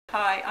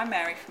Hi, I'm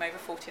Mary from Over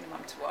 40 and a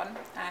Mum to One,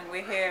 and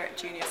we're here at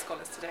Junior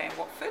Scholars today in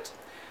Watford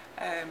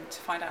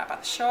to find out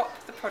about the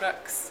shop, the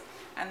products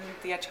and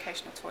the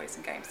educational toys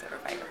and games that are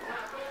available.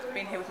 I've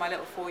been here with my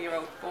little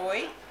 4-year-old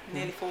boy,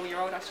 nearly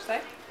 4-year-old I should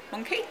say,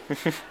 Monkey,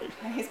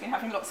 and he's been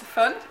having lots of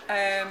fun.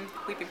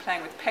 We've been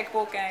playing with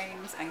pegboard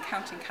games and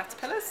counting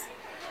caterpillars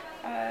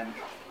and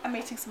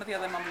meeting some of the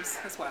other mums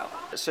as well.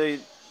 So,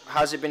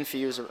 how's it been for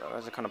you as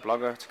a kind of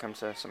blogger to come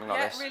to something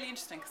like this? Yeah, really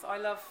interesting because I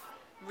love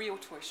real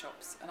toy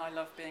shops and I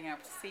love being able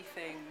to see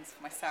things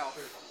for myself,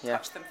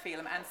 touch them, feel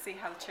them and see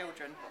how the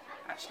children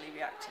actually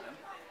react to them.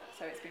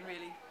 So it's been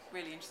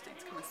really interesting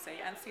to come and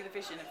see the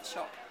vision of the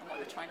shop and what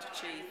they're trying to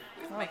achieve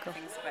with making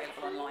things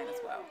available online as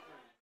well.